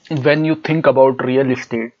When you think about real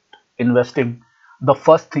estate investing, the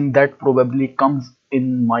first thing that probably comes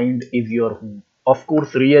in mind is your home. Of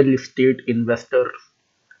course, real estate investors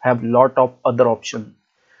have lot of other options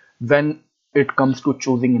when it comes to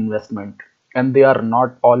choosing investment, and they are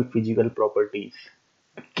not all physical properties.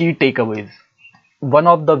 Key takeaways. One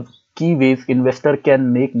of the key ways investor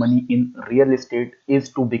can make money in real estate is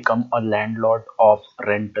to become a landlord of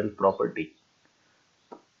rental property.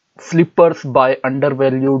 Flippers buy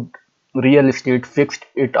undervalued real estate, fix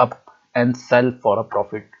it up, and sell for a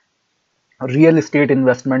profit. Real estate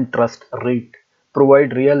investment trust REIT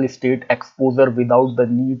provide real estate exposure without the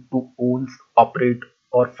need to own, operate,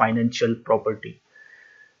 or financial property.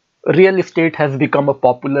 Real estate has become a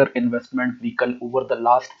popular investment vehicle over the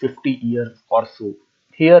last 50 years or so.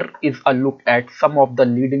 Here is a look at some of the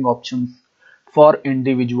leading options for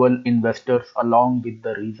individual investors along with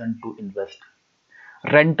the reason to invest.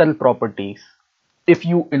 Rental properties. If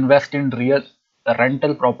you invest in real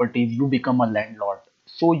rental properties, you become a landlord.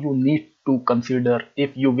 So you need to consider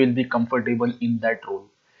if you will be comfortable in that role.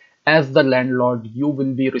 As the landlord, you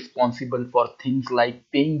will be responsible for things like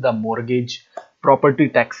paying the mortgage, property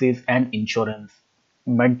taxes, and insurance,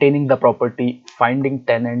 maintaining the property, finding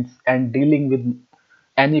tenants, and dealing with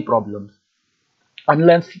any problems.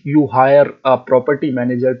 Unless you hire a property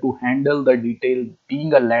manager to handle the detail,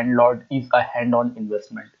 being a landlord is a hand-on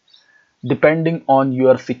investment. Depending on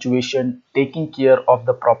your situation, taking care of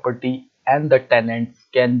the property and the tenants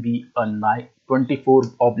can be a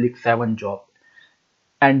 24/7 job,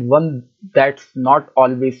 and one that's not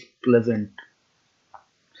always pleasant.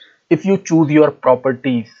 If you choose your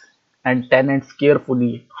properties and tenants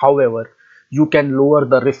carefully, however, you can lower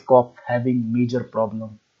the risk of having major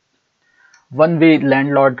problems. One way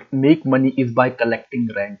landlords make money is by collecting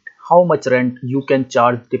rent. How much rent you can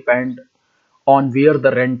charge depend on where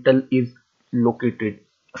the rental is located.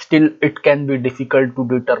 Still, it can be difficult to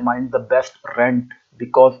determine the best rent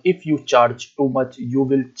because if you charge too much, you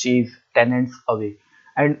will chase tenants away,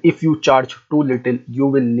 and if you charge too little, you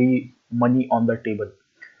will leave money on the table.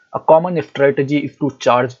 A common strategy is to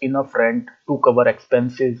charge enough rent to cover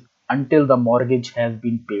expenses until the mortgage has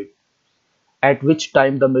been paid, at which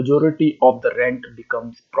time the majority of the rent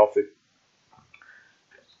becomes profit.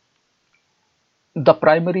 The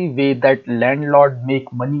primary way that landlords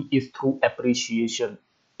make money is through appreciation.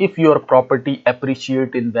 If your property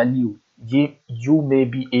appreciates in value, you may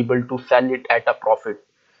be able to sell it at a profit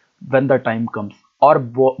when the time comes, or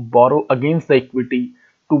borrow against the equity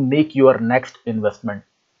to make your next investment.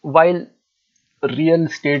 While real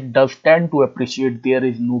estate does tend to appreciate, there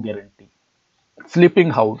is no guarantee. Flipping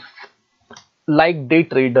house. Like day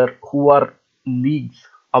trader who are leagues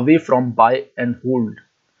away from buy and hold,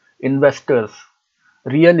 investors,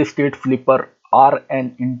 real estate flipper are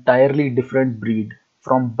an entirely different breed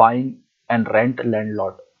from buying and rent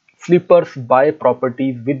landlord. Flippers buy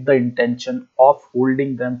properties with the intention of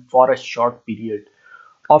holding them for a short period,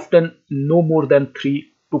 often no more than 3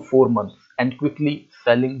 to 4 months, and quickly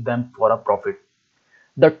selling them for a profit.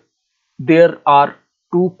 The, there are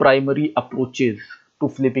two primary approaches to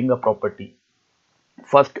flipping a property.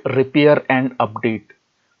 First, repair and update.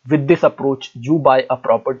 With this approach, you buy a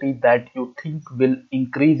property that you think will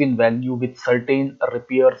increase in value with certain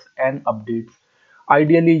repairs and updates.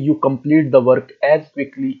 Ideally, you complete the work as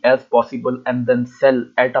quickly as possible and then sell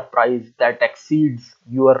at a price that exceeds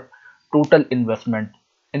your total investment,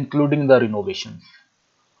 including the renovations.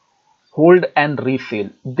 Hold and resale.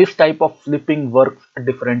 This type of flipping works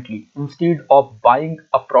differently. Instead of buying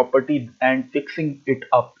a property and fixing it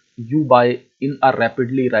up, you buy in a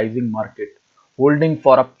rapidly rising market, holding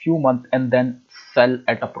for a few months and then sell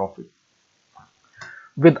at a profit.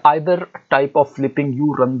 With either type of flipping,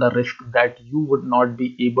 you run the risk that you would not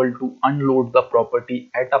be able to unload the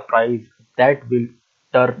property at a price that will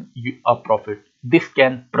turn you a profit. This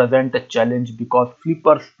can present a challenge because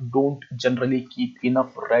flippers don't generally keep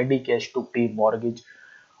enough ready cash to pay mortgage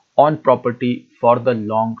on property for the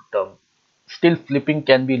long term. Still, flipping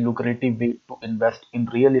can be a lucrative way to invest in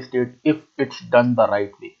real estate if it's done the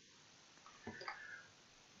right way.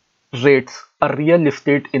 REITs, a real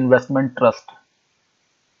estate investment trust,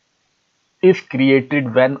 is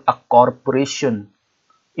created when a corporation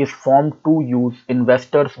is formed to use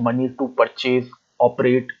investors' money to purchase,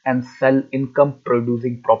 operate, and sell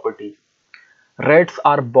income-producing properties. REITs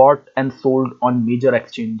are bought and sold on major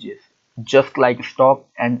exchanges, just like stock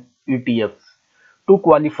and ETFs. To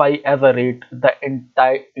qualify as a REIT, the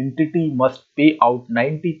entire entity must pay out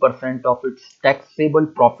 90% of its taxable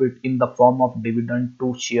profit in the form of dividend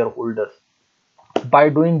to shareholders. By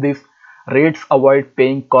doing this, REITs avoid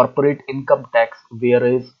paying corporate income tax,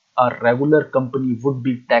 whereas a regular company would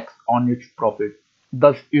be taxed on its profit,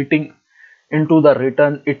 thus eating into the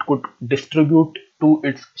return it could distribute to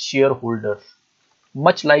its shareholders.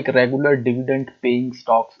 Much like regular dividend-paying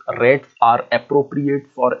stocks, REITs are appropriate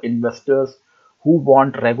for investors who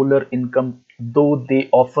want regular income, though they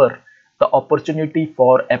offer the opportunity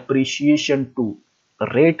for appreciation too.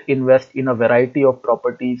 REIT invest in a variety of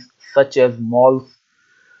properties such as malls,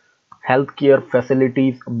 healthcare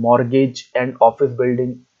facilities, mortgage and office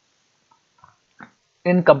building.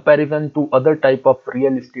 In comparison to other type of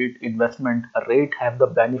real estate investment, REIT have the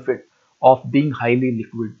benefit of being highly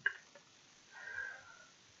liquid.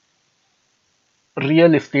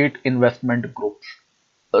 Real estate investment groups.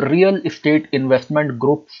 Real estate investment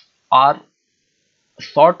groups are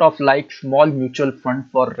sort of like small mutual fund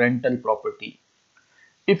for rental property.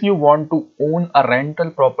 If you want to own a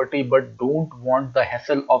rental property but don't want the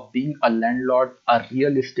hassle of being a landlord, a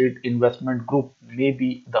real estate investment group may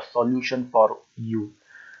be the solution for you.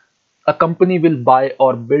 A company will buy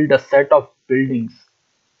or build a set of buildings,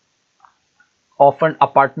 often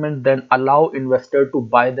apartments, then allow investors to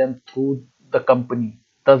buy them through the company,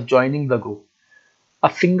 thus joining the group.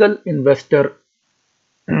 A single investor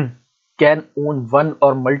can own one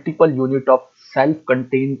or multiple units of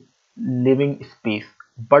self-contained living space,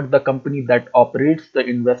 but the company that operates the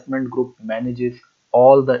investment group manages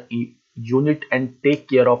all the unit and take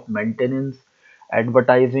care of maintenance,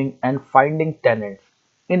 advertising, and finding tenants.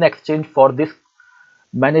 In exchange for this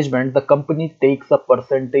management, the company takes a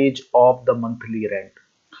percentage of the monthly rent.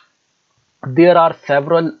 There are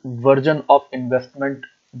several versions of investment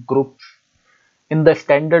groups. In the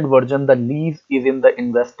standard version, the lease is in the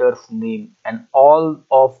investor's name and all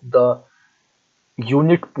of the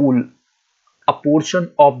unit pool a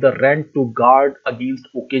portion of the rent to guard against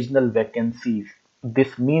occasional vacancies.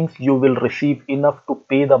 This means you will receive enough to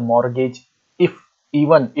pay the mortgage if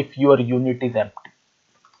even if your unit is empty.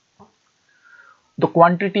 The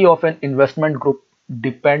quantity of an investment group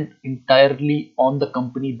depends entirely on the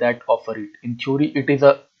company that offer it. In theory, it is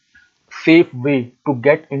a safe way to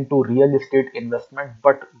get into real estate investment,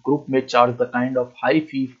 but group may charge the kind of high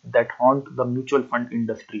fees that haunt the mutual fund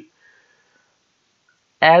industry.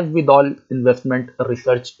 As with all investment,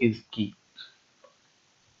 research is key.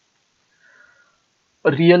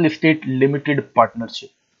 A real estate limited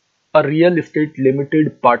partnership. A real estate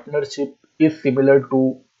limited partnership is similar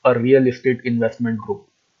to a real estate investment group.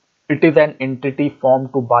 It is an entity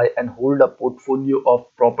formed to buy and hold a portfolio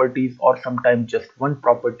of properties or sometimes just one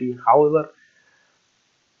property. However,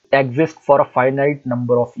 exist for a finite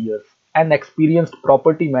number of years. An experienced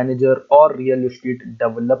property manager or real estate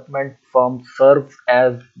development firm serves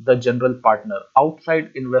as the general partner.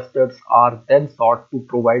 Outside investors are then sought to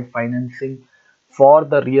provide financing for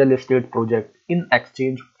the real estate project in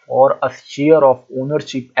exchange for a share of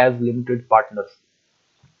ownership as limited partners.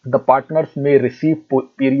 The partners may receive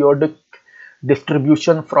periodic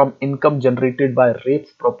distribution from income generated by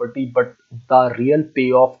REITs property, but the real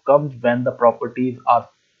payoff comes when the properties are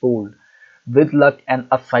sold, with luck and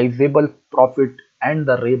a sizable profit, and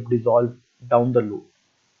the REIT dissolve down the road.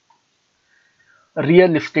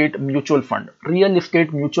 Real estate mutual fund. Real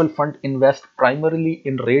estate mutual fund invest primarily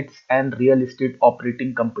in REITs and real estate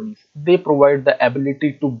operating companies. They provide the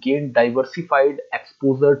ability to gain diversified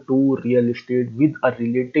exposure to real estate with a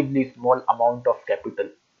relatively small amount of capital.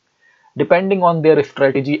 Depending on their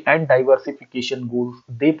strategy and diversification goals,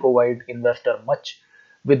 they provide investor much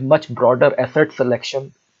with much broader asset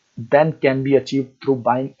selection than can be achieved through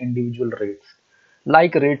buying individual REITs.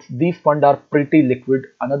 Like REITs, these funds are pretty liquid.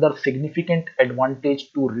 Another significant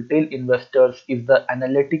advantage to retail investors is the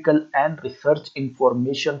analytical and research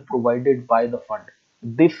information provided by the fund.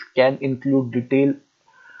 This can include detail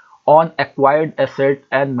on acquired asset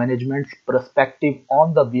and management's perspective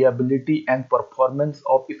on the viability and performance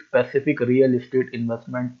of a specific real estate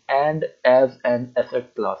investment and as an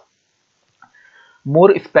asset class.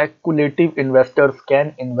 More speculative investors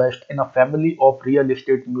can invest in a family of real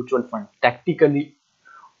estate mutual funds, tactically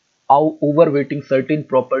overweighting certain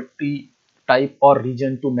property type or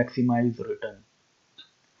region to maximize return.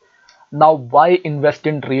 Now, why invest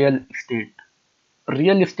in real estate?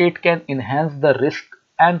 Real estate can enhance the risk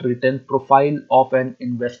and return profile of an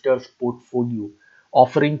investor's portfolio,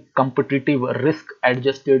 offering competitive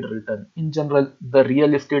risk-adjusted return. In general, the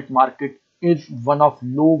real estate market is one of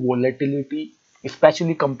low volatility,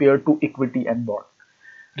 especially compared to equity and bond.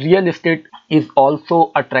 Real estate is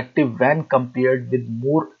also attractive when compared with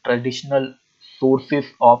more traditional sources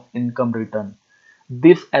of income return.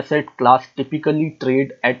 This asset class typically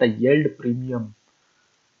trade at a yield premium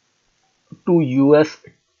to US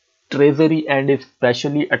treasury and is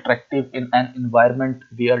especially attractive in an environment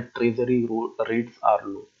where rates are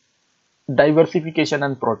low. Diversification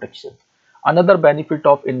and protection. Another benefit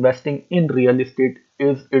of investing in real estate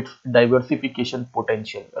is its diversification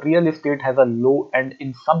potential. Real estate has a low and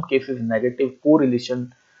in some cases negative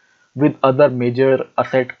correlation with other major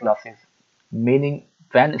asset classes, meaning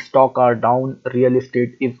when stocks are down, real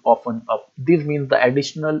estate is often up. This means the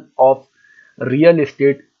additional of real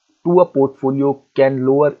estate to a portfolio can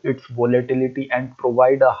lower its volatility and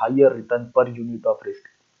provide a higher return per unit of risk.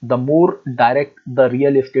 The more direct the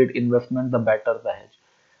real estate investment, the better the hedge.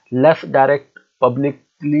 Less direct,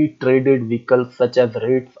 publicly traded vehicles such as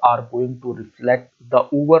rates are going to reflect the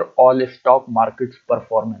overall stock market's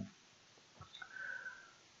performance.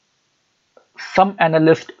 Some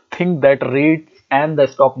analysts think that rates and the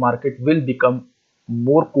stock market will become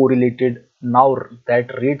more correlated now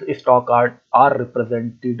that rate stock are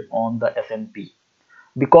represented on the S&P.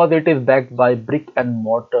 Because it is backed by brick and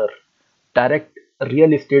mortar, direct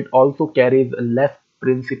real estate also carries less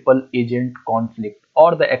principal agent conflict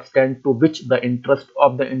or the extent to which the interest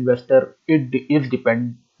of the investor is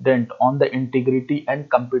dependent on the integrity and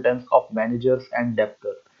competence of managers and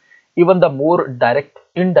debtors. Even the more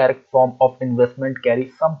indirect form of investment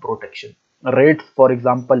carries some protection. Rates, for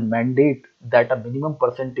example, mandate that a minimum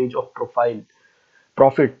percentage of profit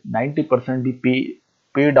 90% be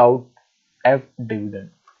paid out as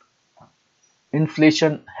dividend.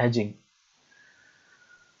 Inflation hedging.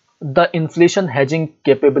 The inflation hedging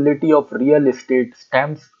capability of real estate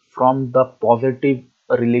stems from the positive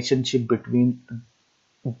relationship between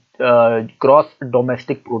gross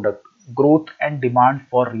domestic product growth and demand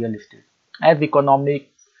for real estate. As economic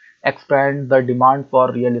expand, the demand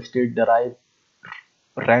for real estate derive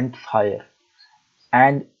rents higher,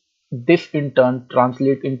 and this in turn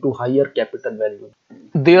translate into higher capital value.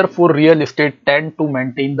 Therefore, real estate tend to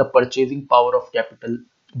maintain the purchasing power of capital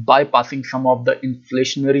by passing some of the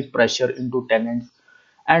inflationary pressure into tenants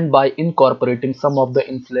and by incorporating some of the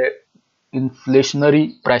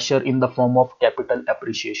inflationary pressure in the form of capital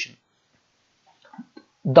appreciation.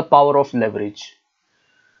 The power of leverage.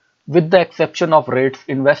 With the exception of rates,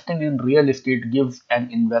 investing in real estate gives an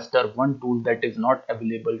investor one tool that is not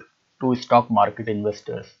available to stock market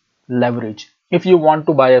investors: leverage. If you want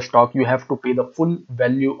to buy a stock, you have to pay the full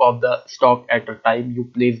value of the stock at the time you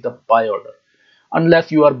place the buy order,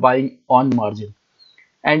 unless you are buying on margin.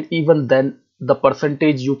 And even then, the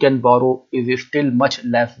percentage you can borrow is still much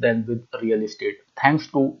less than with real estate, thanks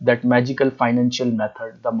to that magical financial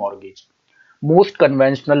method, the mortgage. Most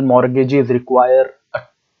conventional mortgages require a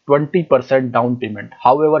 20% down payment.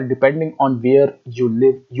 However, depending on where you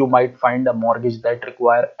live, you might find a mortgage that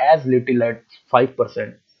require as little as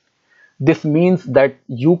 5%. This means that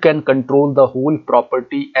you can control the whole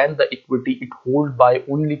property and the equity it holds by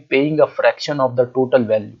only paying a fraction of the total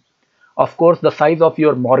value. Of course, the size of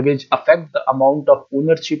your mortgage affects the amount of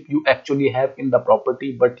ownership you actually have in the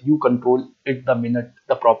property, but you control it the minute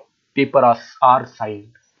the are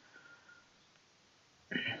signed.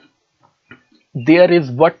 There is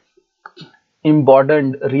what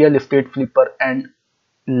embodied real estate flipper and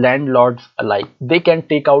landlords alike. They can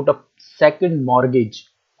take out a second mortgage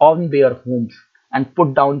on their homes and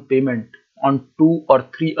put down payment on two or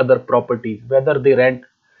three other properties, whether they rent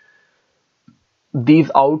these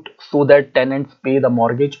out so that tenants pay the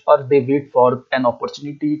mortgage or they wait for an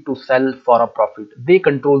opportunity to sell for a profit. They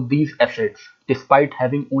control these assets despite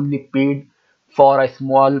having only paid for a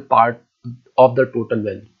small part of the total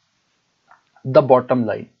value. The bottom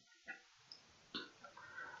line: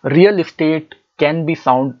 real estate can be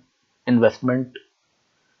sound investment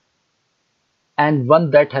and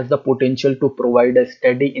one that has the potential to provide a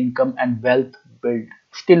steady income and wealth build.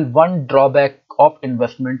 Still, one drawback of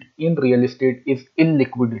investment in real estate is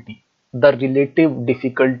illiquidity, the relative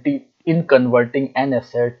difficulty in converting an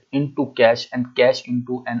asset into cash and cash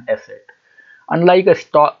into an asset. Unlike a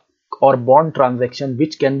stock or bond transaction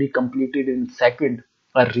which can be completed in seconds,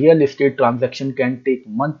 a real estate transaction can take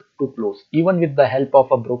months to close, even with the help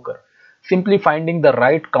of a broker. Simply finding the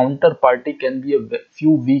right counterparty can be a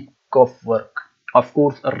few weeks of work. Of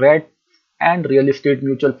course, REITs and real estate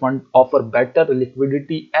mutual funds offer better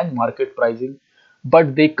liquidity and market pricing,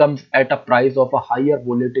 but they come at a price of a higher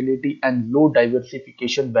volatility and low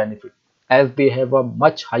diversification benefit, as they have a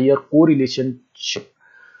much higher correlation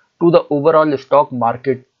to the overall stock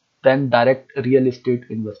market than direct real estate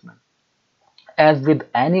investment. As with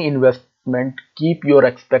any investment, keep your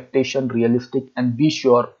expectation realistic and be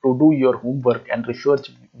sure to do your homework and research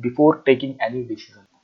before taking any decision.